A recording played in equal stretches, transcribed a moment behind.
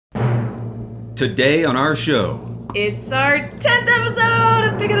Today on our show, it's our 10th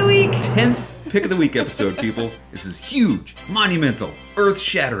episode of Pick of the Week. 10th Pick of the Week episode, people. This is huge, monumental,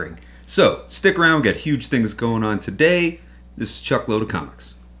 earth-shattering. So, stick around, we got huge things going on today. This is Chuck Load of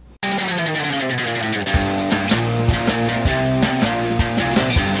Comics.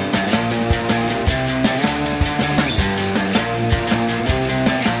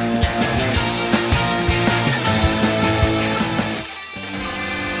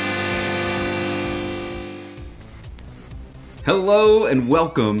 Hello and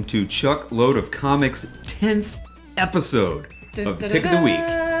welcome to Chuck Load of Comics' 10th episode of the Pick of the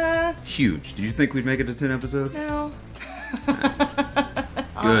Week. Huge. Did you think we'd make it to 10 episodes? No. Good.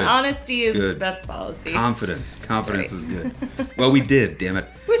 Honesty is Good. the best policy. Confidence right. is good. Well, we did, damn it.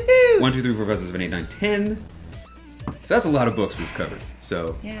 Woohoo! 1, 2, 3, 4, 5, 6, 7, 8, 9, 10. So that's a lot of books we've covered.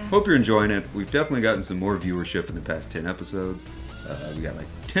 So, Yeah. hope you're enjoying it. We've definitely gotten some more viewership in the past 10 episodes. We got like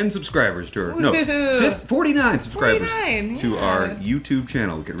 10 subscribers to our, Woohoo! 49 subscribers 49, to yeah. our YouTube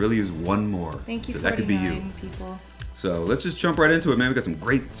channel. We could really use one more. Thank you, so 49 that could be you. people. So let's just jump right into it, man. We got some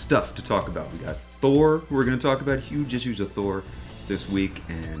great stuff to talk about. We got Thor. We're going to talk about huge issues of Thor this week.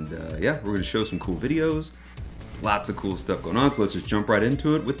 And yeah, we're going to show some cool videos. Lots of cool stuff going on. So let's just jump right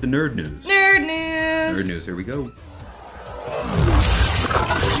into it with the nerd news. Nerd news! Nerd news, here we go.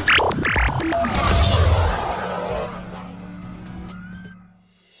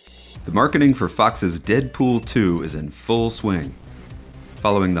 The marketing for Fox's Deadpool 2 is in full swing.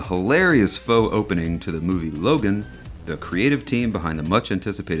 Following the hilarious faux opening to the movie Logan, the creative team behind the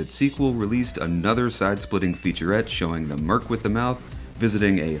much-anticipated sequel released another side-splitting featurette showing the Merc with the Mouth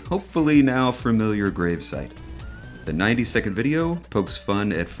visiting a hopefully now familiar gravesite. The 90-second video pokes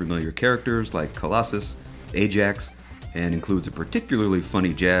fun at familiar characters like Colossus, Ajax, and includes a particularly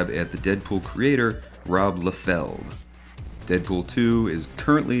funny jab at the Deadpool creator, Rob Liefeld. Deadpool 2 is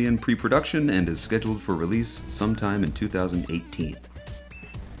currently in pre-production and is scheduled for release sometime in 2018.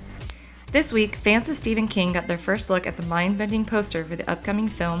 This week, fans of Stephen King got their first look at the mind-bending poster for the upcoming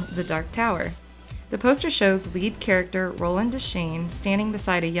film The Dark Tower. The poster shows lead character Roland Deschain standing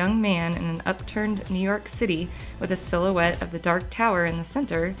beside a young man in an upturned New York City with a silhouette of the Dark Tower in the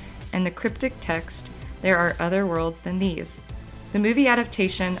center and the cryptic text, "There are other worlds than these." The movie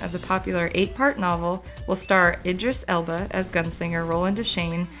adaptation of the popular 8-part novel will star Idris Elba as gunslinger Roland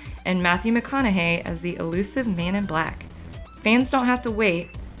Deschain and Matthew McConaughey as the elusive Man in Black. Fans don't have to wait,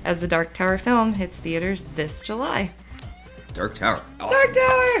 as the Dark Tower film hits theaters this July. Dark Tower. Awesome. Dark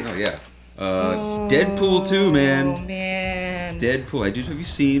Tower! Oh, yeah. Deadpool 2, man. Oh, man. Deadpool. Have you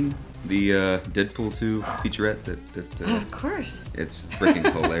seen the Deadpool 2 featurette? Of course. It's freaking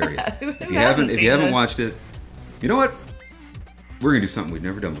hilarious. Who If you hasn't seen haven't this? watched it, you know what? We're gonna do something we've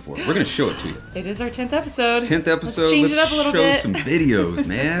never done before. We're gonna show it to you. It is our 10th episode. 10th episode. Let's change it up a little show bit. some videos,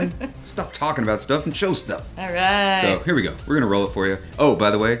 man. Stop talking about stuff and show stuff. All right. So here we go. We're gonna roll it for you. Oh,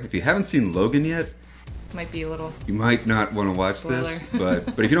 by the way, if you haven't seen Logan yet, Might be a little. you might not want to watch Spoiler. this. But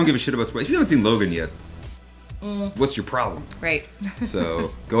if you don't give a shit about spoilers, if you haven't seen Logan yet, what's your problem? Right.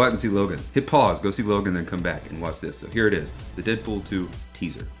 So go out and see Logan. Hit pause, go see Logan, then come back and watch this. So here it is, the Deadpool 2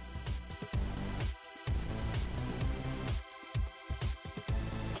 teaser.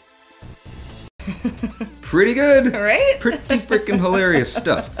 Pretty good. Right? Pretty freaking hilarious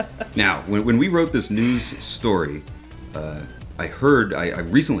stuff. Now, when we wrote this news story, I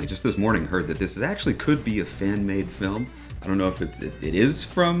recently, just this morning, heard that this actually could be a fan-made film. I don't know if it is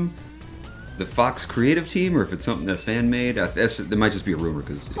from the Fox creative team or if it's something that a fan made. It might just be a rumor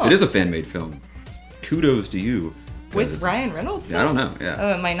because if it is a fan-made film, kudos to you. With Ryan Reynolds? Yeah, I don't know. Yeah.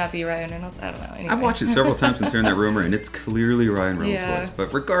 Oh, it might not be Ryan Reynolds. I don't know. Anyway. I've watched it several times since hearing that rumor, and it's clearly Ryan Reynolds' Yeah. voice.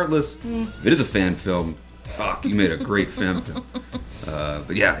 But regardless, if it is a fan film, fuck, you made a great fan film.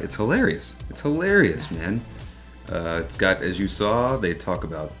 But yeah, it's hilarious. It's hilarious, man. It's got, as you saw, they talk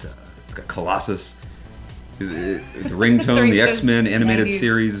about, it's got Colossus, the ringtone, the X-Men animated 90s.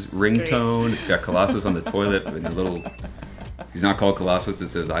 series ringtone. It's got Colossus on the toilet with a little, he's not called Colossus, it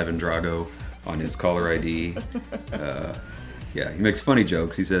says Ivan Drago on his caller ID. Yeah, he makes funny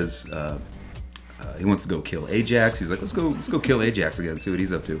jokes. He says he wants to go kill Ajax. He's like, let's go kill Ajax again, see what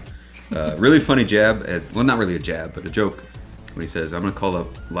he's up to. Really funny jab at, well, not really a jab, but a joke when he says, I'm gonna call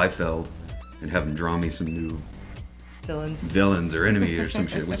up Liefeld and have him draw me some new villains or enemies or some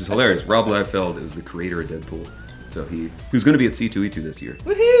shit, which is hilarious. Rob Liefeld is the creator of Deadpool, so who's gonna be at C2E2 this year.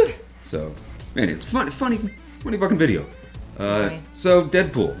 Woohoo! So, man, it's funny fucking video. Funny. So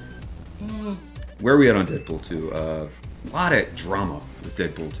Deadpool. Where are we at on Deadpool 2? A lot of drama with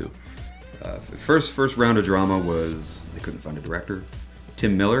Deadpool 2. The first round of drama was they couldn't find a director.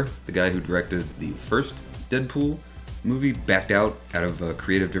 Tim Miller, the guy who directed the first Deadpool, movie backed out of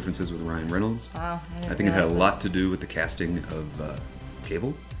creative differences with Ryan Reynolds. Wow. I think it had a lot to do with the casting of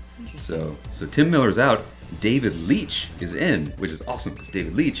Cable. Interesting. So Tim Miller's out. David Leitch is in, which is awesome because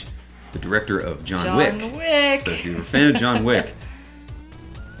David Leitch, the director of John Wick. So if you're a fan of John Wick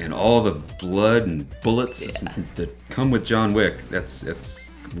and all the blood and bullets that come with John Wick, that's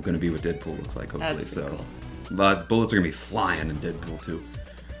going to be what Deadpool looks like, hopefully. That's pretty cool. A lot of bullets are going to be flying in Deadpool too.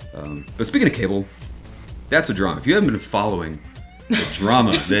 But speaking of Cable, that's a drama. If you haven't been following the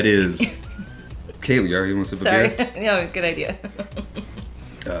drama that is Cable, you want to sip a beer? Sorry. No, good idea.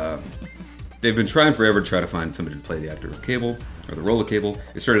 They've been trying forever to try to find somebody to play the actor of Cable, or the role of Cable.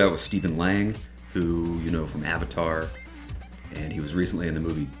 It started out with Stephen Lang, who you know from Avatar, and he was recently in the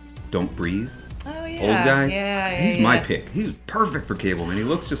movie Don't Breathe. Oh, yeah. Old guy. Yeah, He's my pick. He's perfect for Cable, man. He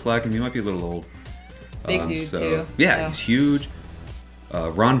looks just like him. He might be a little old. Big dude, too. Yeah, he's huge.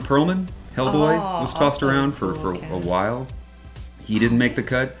 Ron Perlman, Hellboy, was tossed around for a while. He didn't make the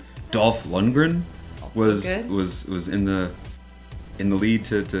cut. Dolph Lundgren was in the lead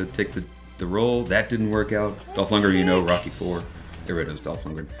to take the role. That didn't work out. Dolph Lundgren, you know, Rocky IV. There it is, Dolph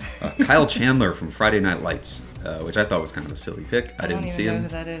Lundgren. Kyle Chandler from Friday Night Lights, which I thought was kind of a silly pick. I didn't see him. I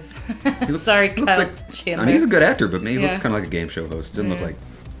don't even know who that is. Sorry, Kyle Chandler. I mean, he's a good actor, but maybe he looks kind of like a game show host. Doesn't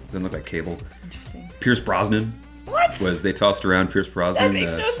look like Cable. Interesting. Pierce Brosnan. What? They tossed around Pierce Brosnan. That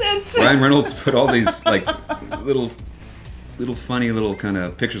makes no sense. Ryan Reynolds put all these like little funny little kind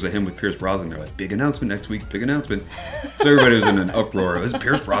of pictures of him with Pierce Brosnan. They're like, big announcement next week, big announcement. So everybody was in an uproar. Is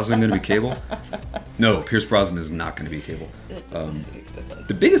Pierce Brosnan going to be Cable? No, Pierce Brosnan is not going to be Cable.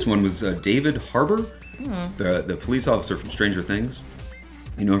 The biggest one was David Harbour, the police officer from Stranger Things.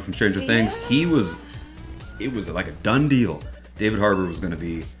 You know him from Stranger Things. It was like a done deal. David Harbour was going to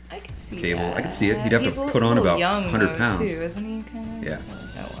be Cable. That. I could see it. He'd have to put on about 100 pounds. Too, isn't he? Kind of? Yeah.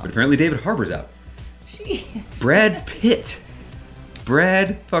 But apparently David Harbour's out. Jeez. Brad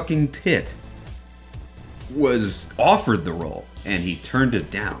fucking Pitt was offered the role and he turned it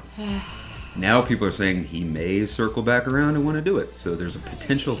down. Now people are saying he may circle back around and want to do it. So there's a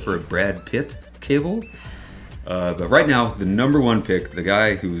potential for a Brad Pitt Cable. But right now, the number one pick, the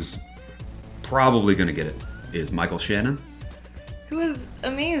guy who's probably going to get it, is Michael Shannon. Who is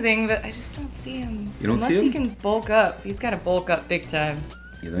amazing, but I just don't see him. You don't see him? Unless he can bulk up. He's got to bulk up big time.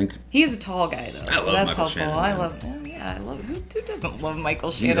 You think? He's a tall guy, though. I love that's Michael helpful. Shannon. I love him. Yeah, I love him. Who doesn't love Michael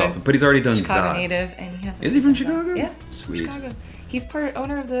Shannon? He's awesome. But he's already done Chicago Zod. native, and he has. Is he from Chicago? Yeah, sweet. Chicago. He's part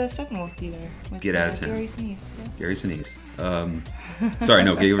owner of the Steppenwolf Theater. With, Get out of town. Gary Sinise. Yeah. Gary Sinise. Sorry,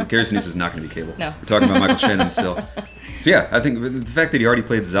 no, Gary Sinise is not going to be Cable. No. We're talking about Michael Shannon still. So yeah, I think the fact that he already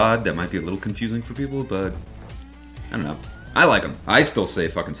played Zod, that might be a little confusing for people, but I don't know. I like him. I still say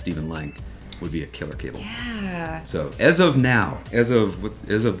fucking Stephen Lang would be a killer Cable. Yeah. So as of now, as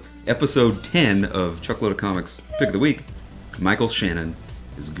of episode 10 of Chuckload of Comics Pick of the Week, Michael Shannon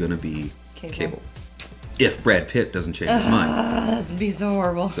is gonna be Cable. If Brad Pitt doesn't change his mind. That'd be so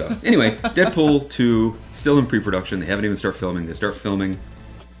horrible. So anyway, Deadpool 2 still in pre-production. They haven't even started filming. They start filming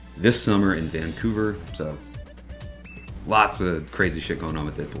this summer in Vancouver. So lots of crazy shit going on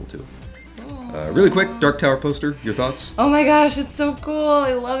with Deadpool 2. Really quick, Dark Tower poster. Your thoughts? Oh my gosh, it's so cool.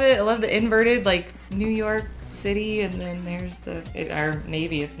 I love it. I love the inverted, like, New York City, and then there's or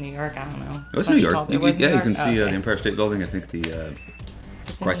maybe it's New York, I don't know. Oh, it's New York. You can see the okay. Empire State Building. I think the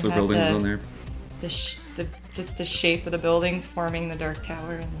Chrysler Building is on there. Just the shape of the buildings forming the Dark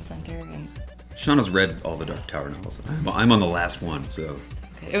Tower in the center. And Shauna's read all the Dark Tower novels. I'm on the last one, so.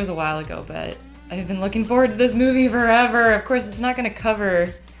 It was a while ago, but I've been looking forward to this movie forever. Of course, it's not going to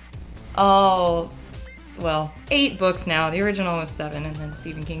cover 8 books now. The original was 7, and then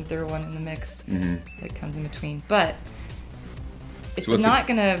Stephen King threw one in the mix that comes in between. But it's not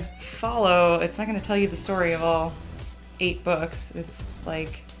going to it's not going to tell you the story of all 8 books. It's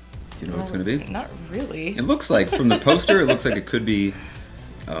like... Do you know what it's going to be? Not really. It looks like, from the poster, it looks like it could be,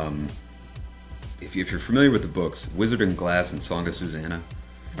 if you're familiar with the books, Wizard and Glass and Song of Susanna.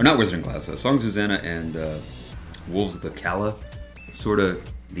 Or not Wizard and Glass, Song of Susanna and Wolves of the Calla. Sort of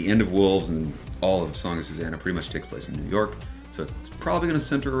the end of Wolves and all of Song of Susanna pretty much takes place in New York. So it's probably going to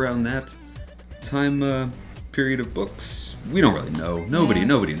center around that time period of books. We don't really know. Nobody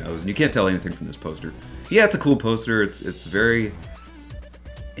knows. And you can't tell anything from this poster. Yeah, it's a cool poster. It's very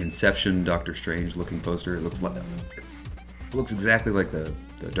Inception, Doctor Strange looking poster. It looks exactly like the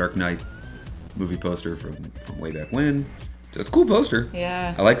Dark Knight movie poster from way back when. So it's a cool poster.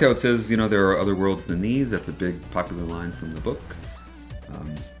 Yeah. I like how it says, there are other worlds than these. That's a big popular line from the book.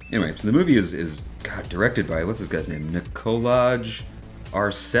 Anyway, so the movie is directed by, what's this guy's name? Nikolaj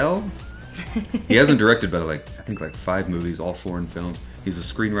Arcel? He hasn't directed but I think 5 movies, all foreign films. He's a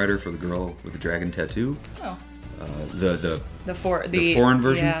screenwriter for The Girl with the Dragon Tattoo. Oh. The foreign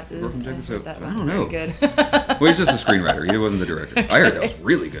version. Yeah, From Jacob, so, that I wasn't don't know. very good. Well, he's just a screenwriter. He wasn't the director. I heard that was Okay.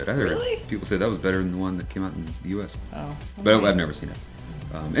 really good. I heard Really? people say that was better than the one that came out in the U.S. Oh, But okay. I've never seen it.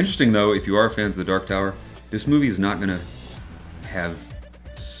 Interesting though, if you are fans of The Dark Tower, this movie is not going to have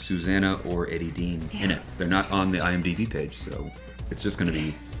Susanna or Eddie Dean in Yeah. it. They're not on the IMDb page, so it's just going to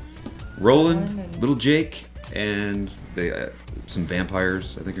be Roland, and- little Jake, and some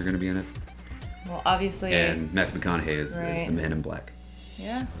vampires. I think are going to be in it. Well, obviously. And Matthew McConaughey is Right. the Man in Black.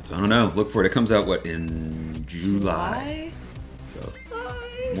 Yeah. So I don't know. Look for it. It comes out in July. So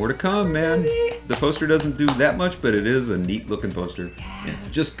more to come, man. The poster doesn't do that much, but it is a neat looking poster. Yeah. And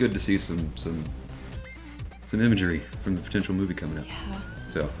it's just good to see some imagery from the potential movie coming up. Yeah.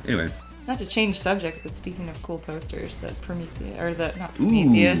 So anyway, Not to change subjects, but speaking of cool posters, the Prometheus, or the, not ooh,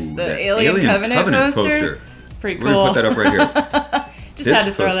 Prometheus, the that Alien Covenant poster. It's pretty cool. We're gonna put that up right here. Just This had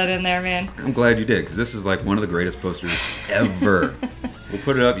to throw poster- that in there, man. I'm glad you did, because this is like one of the greatest posters ever. We'll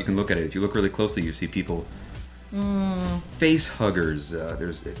put it up. You can look at it. If you look really closely, you see people face huggers.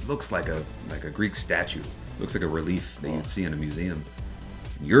 It looks like a Greek statue. Looks like a relief that you'd see in a museum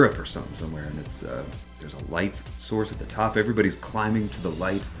in Europe or somewhere. And it's there's a light source at the top. Everybody's climbing to the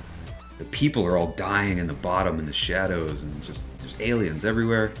light. The people are all dying in the bottom in the shadows, and just there's aliens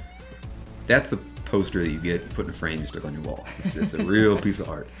everywhere. That's the poster that you get put in a frame you stick on your wall. It's a real piece of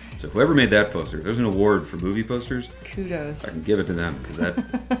art. So whoever made that poster, if there's an award for movie posters, Kudos. I can give it to them, because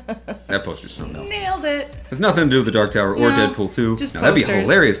that poster's something else. Nailed it. Has nothing to do with The Dark Tower or No, Deadpool 2. just Now, that'd be a posters.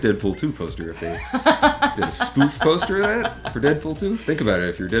 hilarious Deadpool 2 poster if they did a spoof poster of that for Deadpool 2. Think about it.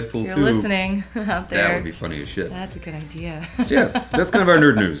 If you're Deadpool You're 2, listening out there. that would be funny as shit. That's a good idea. So yeah, that's kind of our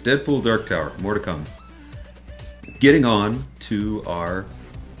nerd news. Deadpool, Dark Tower. More to come. Getting on to our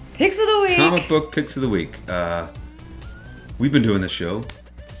Picks of the week. comic book picks of the week. We've been doing this show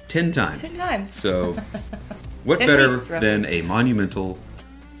 10 times. 10 times. So what 10 better weeks, roughly. than a monumental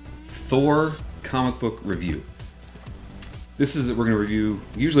Thor comic book review? This is, we're going to review,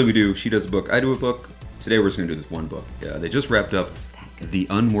 usually we do, she does a book, I do a book. Today we're just going to do this one book. They just wrapped up The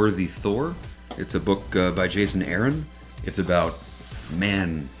Unworthy Thor. It's a book by Jason Aaron. It's about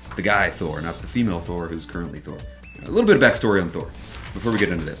the guy Thor, not the female Thor who's currently Thor. A little bit of backstory on Thor before we get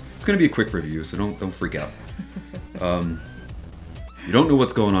into this. It's going to be a quick review, so don't freak out. You don't know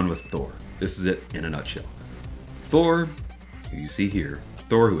what's going on with Thor. This is it in a nutshell. Thor, who you see here,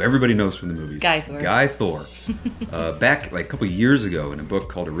 Thor, who everybody knows from the movies. Guy Thor. Guy Thor. Back like a couple years ago in a book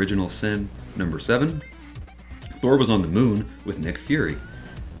called Original Sin #7, Thor was on the moon with Nick Fury,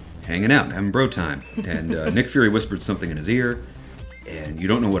 hanging out, having bro time. And Nick Fury whispered something in his ear, and you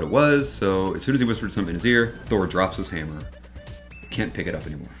don't know what it was, so as soon as he whispered something in his ear, Thor drops his hammer. Can't pick it up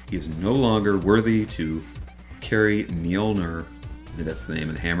anymore. He is no longer worthy to carry Mjolnir. That's the name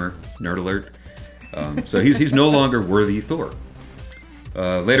of the hammer. Nerd alert. So he's no longer worthy Thor.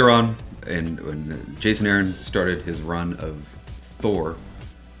 Later on, when Jason Aaron started his run of Thor,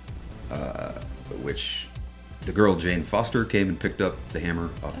 which the girl Jane Foster came and picked up the hammer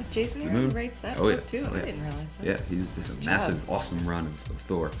off Jason the Aaron moon. writes that Oh, yeah. book too. Oh, yeah. I didn't realize that. Yeah, he's a Good massive, job. awesome run of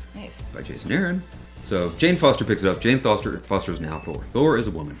Thor Nice. by Jason Aaron. So Jane Foster picks it up. Jane Foster is now Thor. Thor is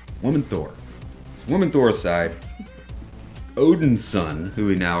a woman. Woman Thor. Woman Thor aside, Odin's son, who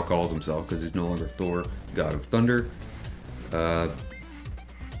he now calls himself because he's no longer Thor, God of Thunder,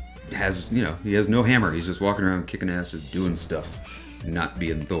 he has no hammer. He's just walking around kicking ass, just doing stuff, not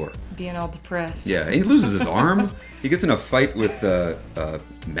being Thor. Being all depressed. Yeah, and he loses his arm. He gets in a fight with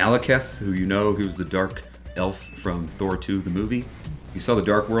Malekith, who you know, he was the dark elf from Thor 2, the movie. You saw The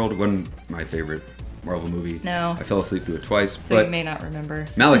Dark World, wasn't my favorite Marvel movie. No. I fell asleep through it twice. So but you may not remember.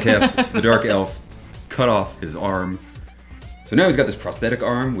 Malekith, the dark elf, cut off his arm. So now he's got this prosthetic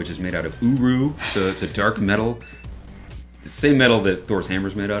arm, which is made out of Uru, the dark metal. The same metal that Thor's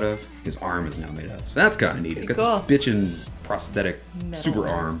hammer's made out of, his arm is now made out of. So that's kind of neat. He's got Cool. this bitchin' prosthetic Metal super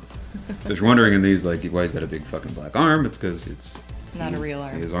arm. arm. So if you're wondering in these, like, why he's got a big fucking black arm, it's because It's not a real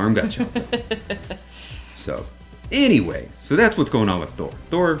arm. his arm got chopped off. So, anyway, so that's what's going on with Thor.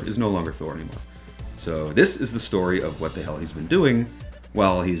 Thor is no longer Thor anymore. So this is the story of what the hell he's been doing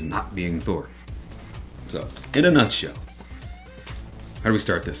while he's not being Thor. So, in a nutshell, how do we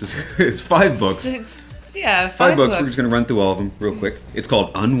start this? It's 5 books. Yeah, 5 books. We're just going to run through all of them real quick. It's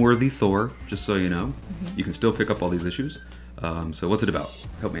called Unworthy Thor, just so you know. Mm-hmm. You can still pick up all these issues. So what's it about?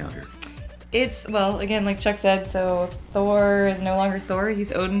 Help me out here. It's, well, again, like Chuck said, so Thor is no longer Thor, he's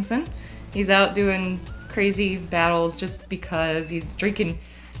Odinson. He's out doing crazy battles just because he's drinking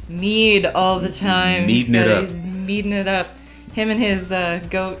mead all the time. He's meading it up. He's meading it up. Him and his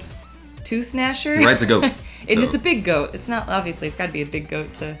goat, Tooth Gnasher. He rides a goat. And it's a big goat. It's not, obviously, it's got to be a big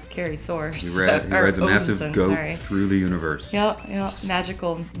goat to carry Thor. He rides a massive goat through the universe. Yep.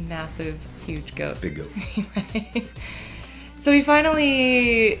 Magical, massive, huge goat. Big goat. Right. So he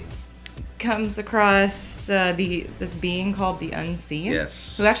finally comes across this being called the Unseen.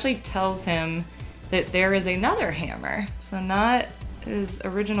 Yes. Who actually tells him that there is another hammer. So not his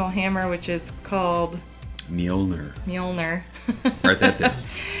original hammer, which is called Mjolnir. Write that down.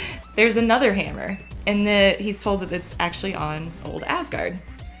 There's another hammer, and that he's told that it's actually on old Asgard.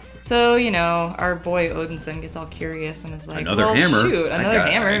 So, our boy Odinson gets all curious and is like, another hammer? Shoot, another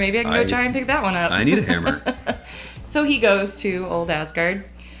hammer. Maybe I can go try and pick that one up. I need a hammer. So he goes to old Asgard,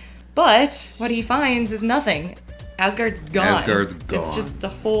 but what he finds is nothing. Asgard's gone. It's just the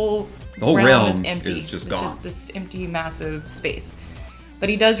whole realm is empty. Is just it's gone. just this empty, massive space. But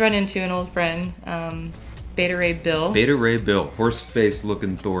he does run into an old friend, Beta Ray Bill. Beta Ray Bill, horse-faced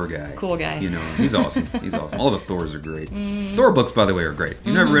looking Thor guy. Cool guy. He's awesome. He's awesome. All the Thors are great. Thor books, by the way, are great.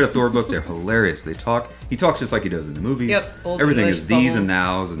 You've never read a Thor book? They're hilarious. He talks just like he does in the movie. Yep. Old Everything English is these and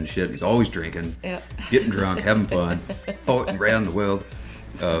bubbles. nows and shit. He's always drinking. Yep. Getting drunk, having fun, poeting around the world.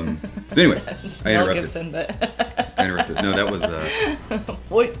 So anyway, I Mel interrupted. Gibson, but I interrupted. No, that was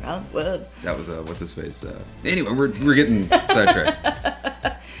what's his face. Anyway, we're getting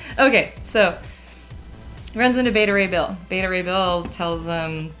sidetracked. Okay, so runs into Beta Ray Bill. Beta Ray Bill tells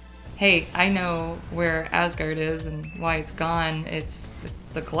him, "Hey, I know where Asgard is and why it's gone. It's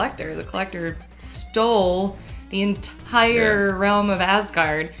the Collector. The Collector stole the entire realm of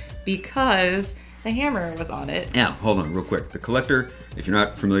Asgard because the hammer was on it." Now, hold on real quick. The Collector, if you're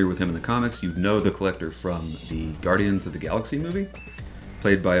not familiar with him in the comics, you know the Collector from the Guardians of the Galaxy movie,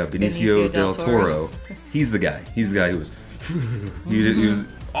 played by Benicio del Toro. He's the guy. He's the guy who was... he was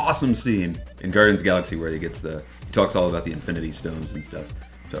awesome scene in Guardians of the Galaxy where he talks all about the Infinity Stones and stuff.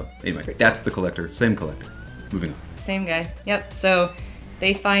 So, anyway, that's the Collector. Same Collector. Moving on. Same guy. Yep. So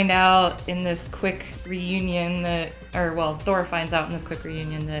they find out in this quick reunion Thor finds out in this quick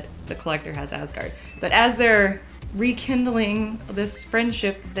reunion that the Collector has Asgard. But as they're rekindling this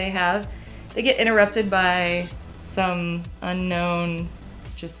friendship that they have, they get interrupted by some unknown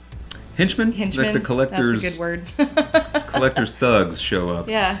Henchmen? Like the Collector's... That's a good word. Collector's thugs show up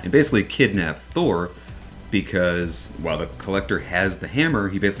and basically kidnap Thor because while the Collector has the hammer,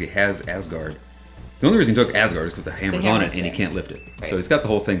 he basically has Asgard. The only reason he took Asgard is because the hammer's on it and he can't lift it. Right. So he's got the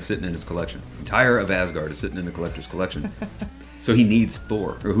whole thing sitting in his collection. The entire of Asgard is sitting in the Collector's collection. So he needs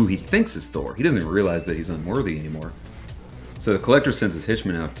Thor, or who he thinks is Thor. He doesn't even realize that he's unworthy anymore. So the Collector sends his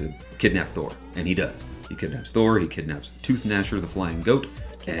henchmen out to kidnap Thor, and he does. He kidnaps Thor, he kidnaps Tooth Gnasher, the flying goat,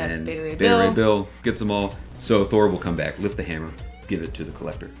 and Beta Ray Bill gets them all. So Thor will come back, lift the hammer, give it to the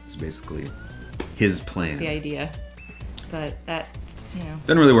Collector. It's basically his plan. That's the idea. But that,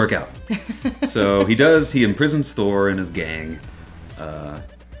 doesn't really work out. So he imprisons Thor and his gang.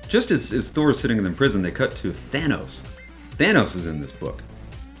 Just as Thor is sitting in prison, they cut to Thanos. Thanos is in this book.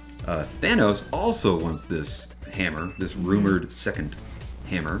 Thanos also wants this hammer, this rumored second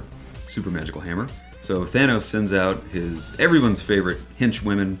hammer, super magical hammer. So Thanos sends out everyone's favorite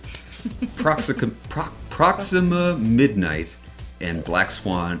henchwomen, Proxima Midnight, and Black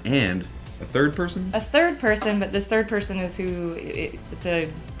Swan, and a third person? A third person, but this third person is it's a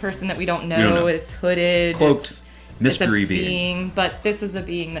person that we don't know. It's hooded. Cloaked mystery it's a being. But this is the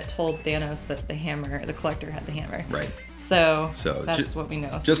being that told Thanos that the Collector had the hammer. Right. So that's what we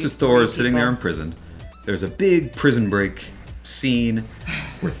know. Just as Thor is sitting there imprisoned, there's a big prison break scene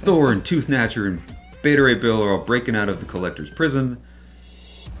where Thor and Tooth Gnasher and Beta Ray Bill are all breaking out of the Collector's prison,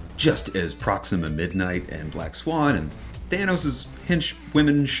 just as Proxima Midnight and Black Swan and Thanos' hench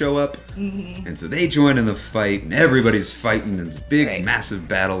women show up, and so they join in the fight, and everybody's fighting, and it's a big, massive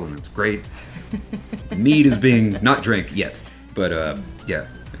battle, and it's great. Mead is being not drank yet, but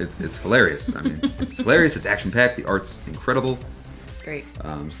it's hilarious. I mean, it's hilarious. It's action-packed. The art's incredible. It's great.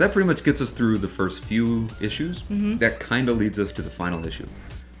 So that pretty much gets us through the first few issues. That kind of leads us to the final issue.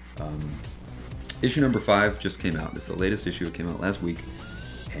 Issue number 5 just came out. It's the latest issue. It came out last week.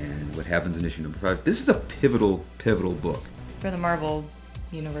 And what happens in issue number 5? This is a pivotal book for the Marvel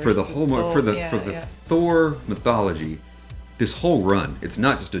universe. For the whole Thor mythology. This whole run, it's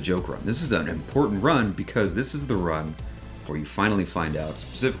not just a joke run. This is an important run because this is the run where you finally find out,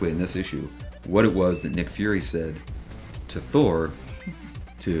 specifically in this issue, what it was that Nick Fury said to Thor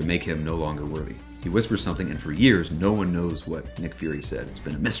to make him no longer worthy. He whispers something, and for years, no one knows what Nick Fury said. It's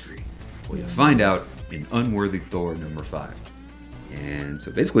been a mystery. Well, you find out in Unworthy Thor number 5. And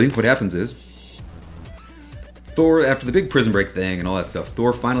so basically what happens is Thor, after the big prison break thing and all that stuff,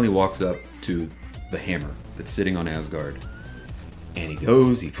 Thor finally walks up to the hammer that's sitting on Asgard. And he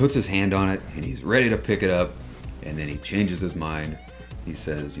goes, he puts his hand on it, and he's ready to pick it up, and then he changes his mind. He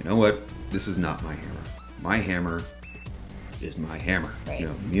says, you know what? This is not my hammer. My hammer is my hammer. Right. You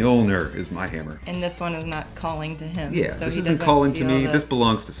know, Mjolnir is my hammer. And this one is not calling to him. Yeah, so this he isn't doesn't calling to feel me. the- This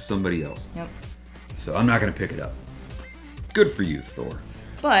belongs to somebody else. Yep. So I'm not going to pick it up. Good for you, Thor.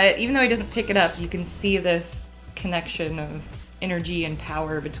 But even though he doesn't pick it up, you can see this connection of energy and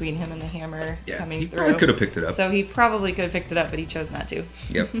power between him and the hammer coming he through. probably could have picked it up. So he probably could have picked it up, but he chose not to.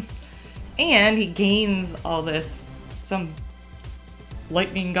 Yep. And he gains all this, some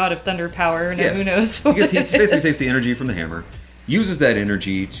lightning god of thunder power, Yeah. who knows what Because he it basically is. takes the energy from the hammer, uses that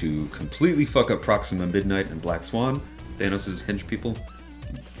energy to completely fuck up Proxima Midnight and Black Swan, Thanos' hench people,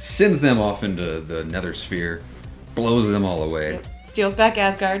 sends them off into the Nether Sphere, blows them all away, Yep. Steals back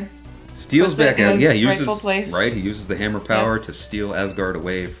Asgard. steals Puts it back in out. his Yeah, he uses rightful place. right. He uses the hammer power to steal Asgard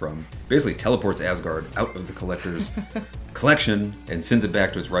away from. Basically, teleports Asgard out of the Collector's collection and sends it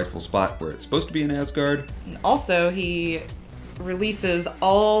back to its rightful spot where it's supposed to be in Asgard. And also, he releases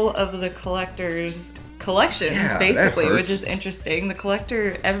all of the collector's collections, Yeah, that basically, hurts. which is interesting. The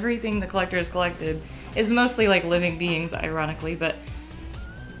collector, everything the collector has collected is mostly like living beings, ironically, but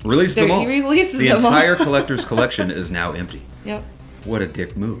Releases them all. he releases the them all. entire Collector's collection is now empty. Yep. What a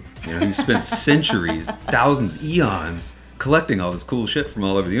dick move. You know, he spent centuries, thousands, eons collecting all this cool shit from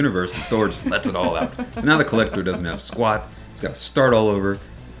all over the universe, and Thor just lets it all out. So now the Collector doesn't have squat. He's got to start all over.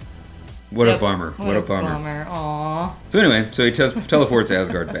 What a Yep. bummer. What a bummer. Aww. So anyway, so he teleports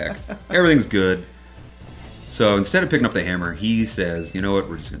Asgard back. Everything's good. So instead of picking up the hammer, he says, you know what,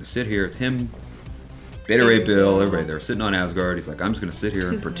 we're just going to sit here. It's him, Beta Ray Bill, everybody. They're sitting on Asgard. He's like, I'm just going to sit here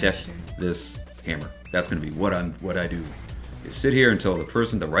and Tooth protect Lasher. this hammer. That's going to be what I do. Is sit here until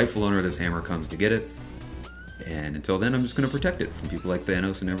the rightful owner of this hammer comes to get it. And until then, I'm just going to protect it from people like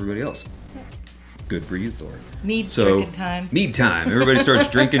Thanos and everybody else. Good for you, Thor. Mead So, drinking time. mead time. Everybody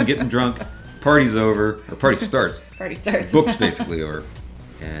starts drinking, getting drunk. Party's over. Or party starts. Party starts. Book's basically over.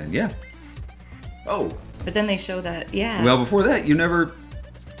 And yeah. Oh. But then they show that, yeah. Well, before that,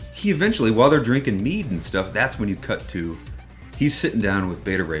 he eventually, while they're drinking mead and stuff, that's when you cut to, he's sitting down with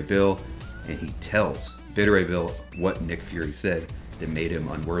Beta Ray Bill, and he tells Beta Ray Bill what Nick Fury said that made him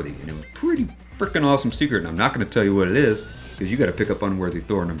unworthy. And it was a pretty freaking awesome secret, and I'm not going to tell you what it is, because you got to pick up Unworthy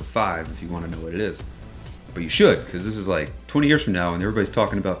Thor #5 if you want to know what it is. But you should, because this is like 20 years from now, and everybody's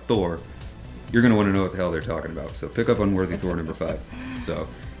talking about Thor. You're going to want to know what the hell they're talking about. So pick up Unworthy Thor #5. So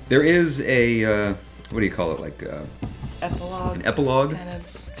there is a, what do you call it, like Epilogue. an epilogue kind of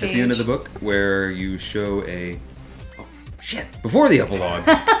at the end of the book where you show a, oh shit, before the epilogue.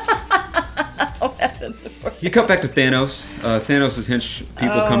 Oh, that's important. You cut back to Thanos. Thanos' hench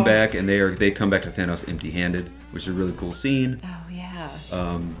people come Oh. back, and they come back to Thanos empty-handed, which is a really cool scene. Oh, yeah.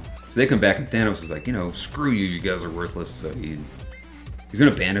 So they come back, and Thanos is like, you know, screw you, you guys are worthless. So he's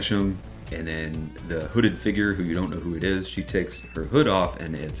gonna banish them, and then the hooded figure, who you don't know who it is, she takes her hood off,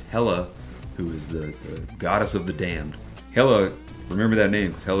 and it's Hela, who is the goddess of the damned. Hela, remember that name,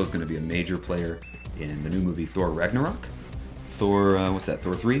 because Hela's gonna be a major player in the new movie Thor Ragnarok. Thor, what's that,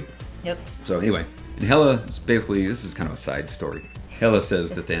 Thor 3? Yep. So anyway, and Hela, basically, this is kind of a side story. Hela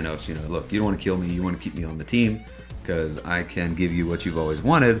says to Thanos, you know, look, you don't want to kill me, you want to keep me on the team, because I can give you what you've always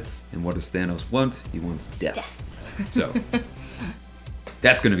wanted. And what does Thanos want? He wants death. So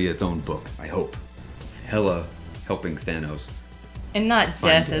that's going to be its own book, I hope. Hela helping Thanos. And not Find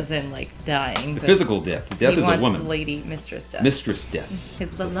death death. as in, like, dying. The but physical death. Death he is a wants woman. Lady Mistress Death. Mistress Death.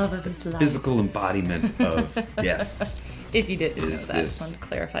 The love of his life. Physical embodiment of death. If you didn't know is that, I this. just wanted to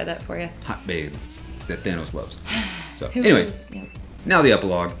clarify that for you. Hot babe that Thanos loves. So Who anyway, knows? Yep. now the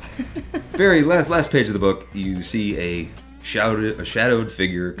epilogue. Very last page of the book, you see a shadowed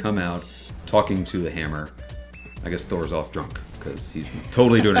figure come out talking to the hammer. I guess Thor's off drunk because he's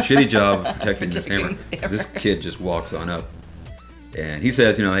totally doing a shitty job of protecting this hammer. Protecting this hammer. This kid just walks on up, and he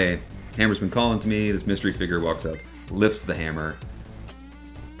says, you know, hey, hammer's been calling to me. This mystery figure walks up, lifts the hammer.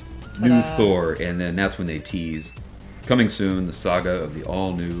 New Ta-da. Thor, and then that's when they tease. Coming soon, the saga of the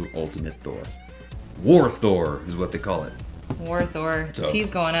all-new Ultimate Thor. War Thor is what they call it. War Thor. So- He's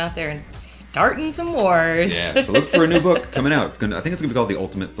going out there and starting some wars. Yeah, so look for a new book coming out. I think it's going to be called The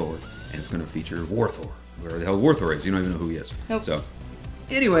Ultimate Thor, and it's going to feature War Thor. Where the hell War Thor is, you don't even know who he is. Nope. So,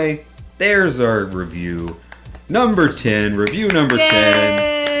 anyway, there's our review. Number 10, review number 10.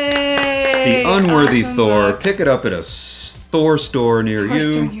 Yay! The Unworthy Awesome Thor. book. Pick it up at a Thor store near Thor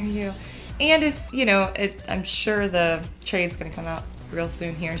store you. near you. And if, you know, I'm sure the trade's going to come out real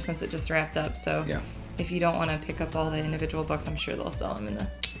soon here since it just wrapped up. So Yeah. if you don't want to pick up all the individual books, I'm sure they'll sell them in the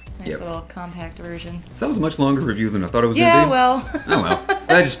Nice Yep. little compact version. So that was a much longer review than I thought it was Yeah, going to be. well. Oh well.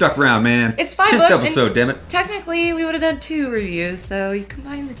 Glad you stuck around, man. It's 5 10th bucks. and episode, damn it. Technically, we would have done 2 reviews, so you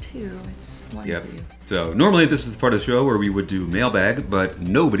combine the 2, it's 1 Yep. review. So normally this is the part of the show where we would do mailbag, but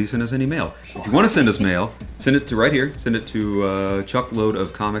nobody sent us any mail. If you want to send us mail, send it to right here. Send it to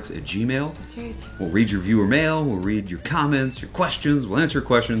chuckloadofcomics@gmail. That's right. We'll read your viewer mail. We'll read your comments, your questions. We'll answer your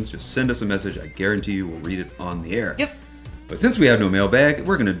questions. Just send us a message. I guarantee you we'll read it on the air. Yep. But since we have no mailbag,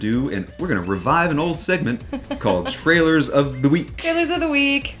 we're gonna revive an old segment called Trailers of the Week. Trailers of the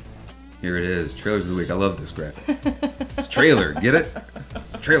week. Here it is, Trailers of the Week. I love this graphic. It's trailer, get it?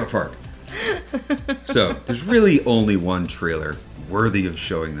 It's a trailer park. So, there's really only one trailer worthy of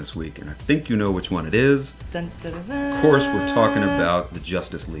showing this week, and I think you know which one it is. Dun, dun, dun, dun. Of course, we're talking about the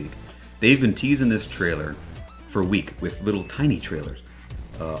Justice League. They've been teasing this trailer for a week with little tiny trailers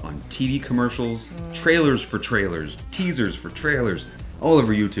on TV commercials, trailers for trailers, teasers for trailers, all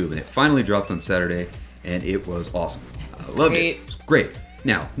over YouTube, and it finally dropped on Saturday, and it was awesome. I loved it. It was great.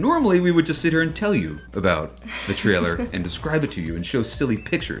 Now, normally we would just sit here and tell you about the trailer and describe it to you and show silly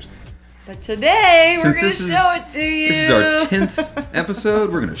pictures. But today, we're Since going to this is- show it to you. This is our 10th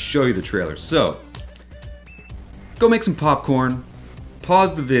episode. We're going to show you the trailer. So, go make some popcorn.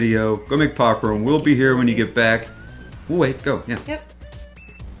 Pause the video. Go make popcorn. We'll be here when you get back. We'll wait. Go. Yeah. Yep.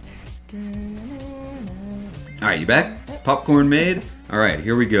 All right, you back? Popcorn made? All right,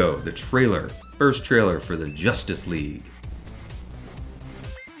 here we go. The trailer. First trailer for the Justice League.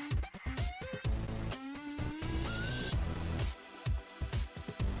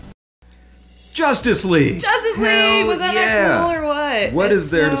 Justice League! Justice League! Hell Was that yeah. not cool or what? What It's is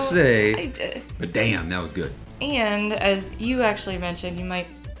there to so- say? But damn, that was good. And as you actually mentioned,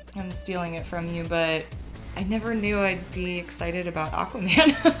 I'm stealing it from you, but I never knew I'd be excited about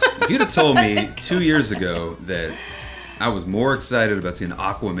Aquaman. If you'd have told me 2 years ago that I was more excited about seeing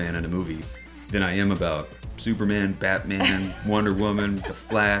Aquaman in a movie than I am about Superman, Batman, Wonder Woman, The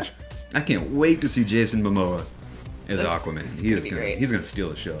Flash. I can't wait to see Jason Momoa as Aquaman. He's gonna steal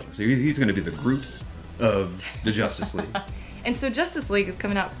the show. So he's gonna be the Groot of the Justice League. And so Justice League is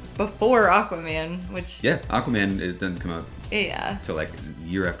coming out before Aquaman, which Yeah, Aquaman it doesn't come out yeah. till like a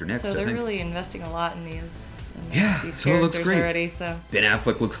year after next. So I they're think. really investing a lot in these So it looks characters great. already. So Ben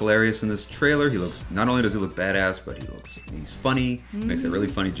Affleck looks hilarious in this trailer. He looks, not only does he look badass, but he's funny. Makes a really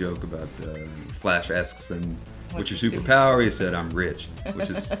funny joke about Flash asks him, "What's your What's your superpower?" He said, "I'm rich,"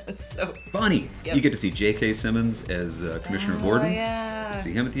 which is so funny. Yep. You get to see J.K. Simmons as Commissioner Gordon. Oh yeah. You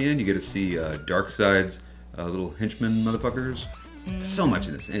see him at the end. You get to see Darkseid's little henchmen motherfuckers. So much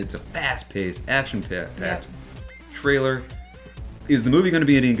in this, and it's a fast-paced, action-packed Yep. trailer. Is the movie going to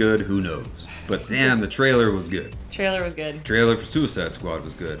be any good? Who knows? But damn, the trailer was good. Trailer was good. Trailer for Suicide Squad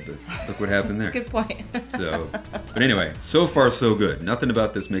was good, but look what happened there. That's a good point. So, but anyway, so far so good. Nothing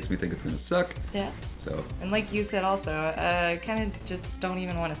about this makes me think it's gonna suck. Yeah. So And like you said also, kind of just don't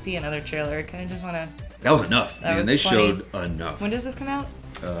even want to see another trailer. I kind of just want to... that was enough. That Man, was they funny. showed enough. When does this come out?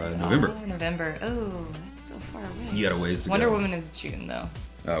 November. Oh, November. Oh, that's so far away. You got a ways to Wonder go. Woman is June, though.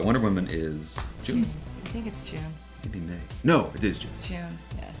 Wonder Woman is June. I think it's June. Maybe May. No, it is June. It's June,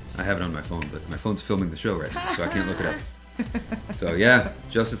 yeah. I have it on my phone, but my phone's filming the show right now, so I can't look it up. So yeah,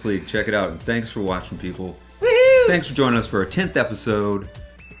 Justice League, check it out. And thanks for watching, people. Woohoo! Thanks for joining us for our 10th episode.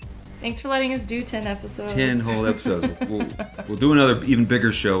 Thanks for letting us do 10 episodes. 10 whole episodes. We'll do another even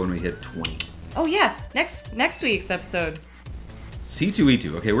bigger show when we hit 20. Oh yeah, next week's episode.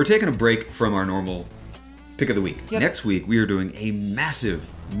 C2E2. Okay, we're taking a break from our normal pick of the week. Yep. Next week, we are doing a massive,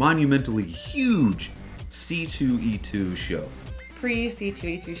 monumentally huge C2E2 show.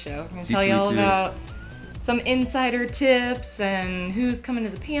 Pre-C2E2 show. I'm going to tell you all C2E2. about some insider tips and who's coming to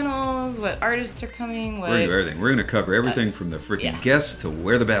the panels, what artists are coming, what... We're going to do everything. We're going to cover everything from the freaking yeah. guests to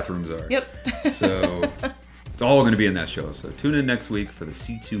where the bathrooms are. Yep. So it's all going to be in that show. So tune in next week for the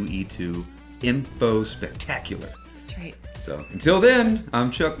C2E2 Info Spectacular. That's right. So until then, I'm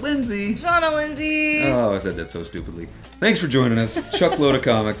Chuck Lindsay. Shauna Lindsay. Oh, I said that so stupidly. Thanks for joining us. Chuck Load of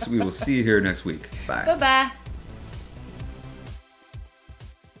Comics. We will see you here next week. Bye. Bye-bye.